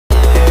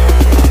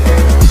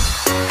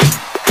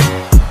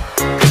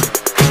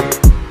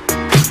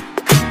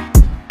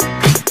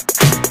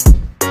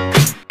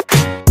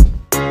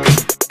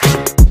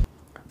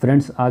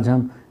Friends, आज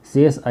हम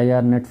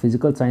CSIR net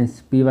physical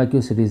science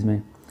PYQ series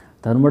में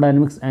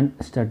थर्मोडायनेमिक्स एंड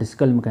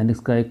स्टैटिस्टिकल मैकेनिक्स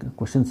का एक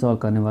क्वेश्चन सॉल्व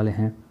करने वाले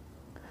हैं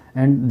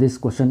and this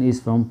question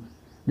is from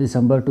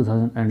December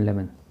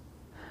 2011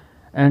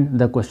 and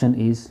the question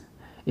is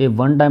a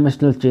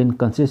one-dimensional chain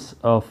consists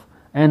of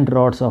n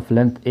rods of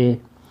length A.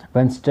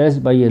 When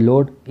stretched by a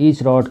load,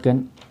 each rod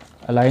can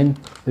align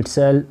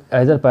itself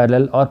either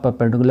parallel or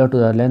perpendicular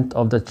to the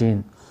length of the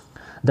chain.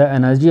 The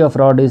energy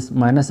of rod is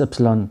minus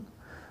epsilon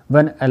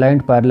when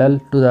aligned parallel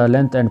to the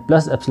length and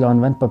plus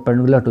epsilon when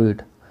perpendicular to it.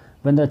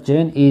 When the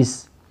chain is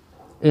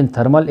in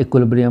thermal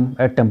equilibrium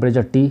at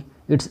temperature T,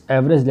 its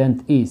average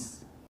length is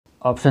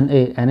option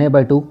A Na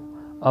by 2,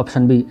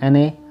 option B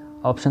Na,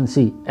 option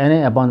C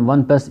Na upon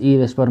 1 plus e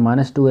raised power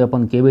minus 2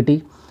 upon kBt,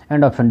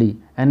 and option D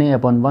Na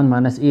upon 1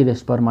 minus e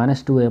raised power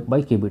minus 2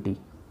 by kBt.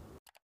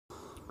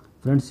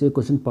 Friends, ये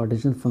question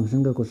partition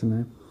function का question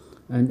है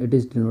and it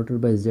is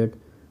denoted by z.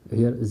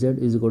 Here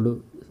z is equal to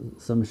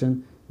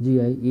summation gi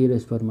e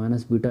raised power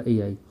minus beta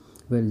ei,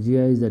 where gi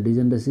is the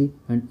degeneracy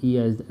and ei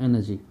is the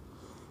energy.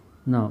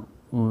 Now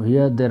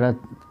here there are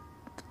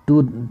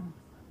two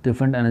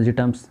different energy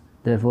terms,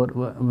 therefore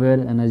where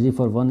energy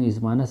for one is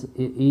minus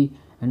e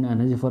and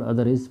energy for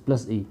other is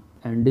plus e,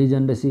 and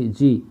degeneracy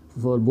g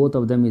for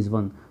both of them is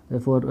 1.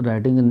 Therefore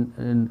writing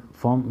in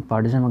form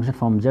partition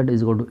function form z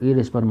is equal to e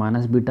raised power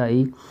minus beta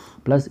e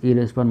plus e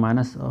raised power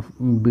minus of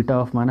beta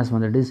of minus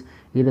 1, that is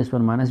e raised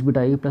power minus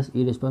beta e plus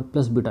e raised power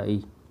plus beta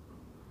e.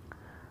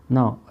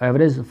 Now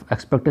average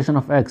expectation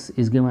of x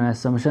is given as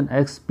summation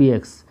x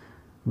px,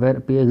 where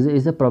px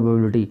is the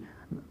probability,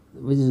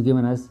 which is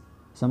given as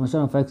summation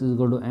of x is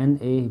equal to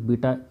na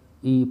beta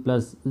e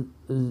plus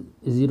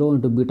 0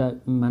 into beta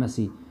minus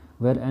e,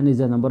 where n is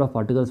the number of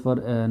particles for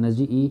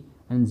energy e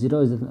and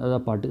 0 is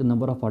the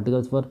number of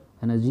particles for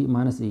energy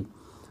minus e.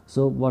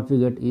 So what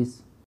we get is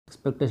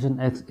expectation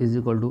x is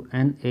equal to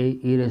na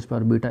e raised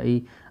power beta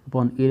e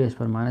upon e raised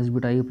power minus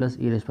beta e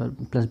plus e raised power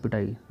plus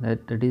beta e.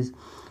 That is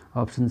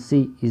option C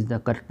is the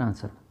correct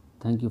answer.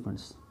 Thank you,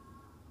 friends.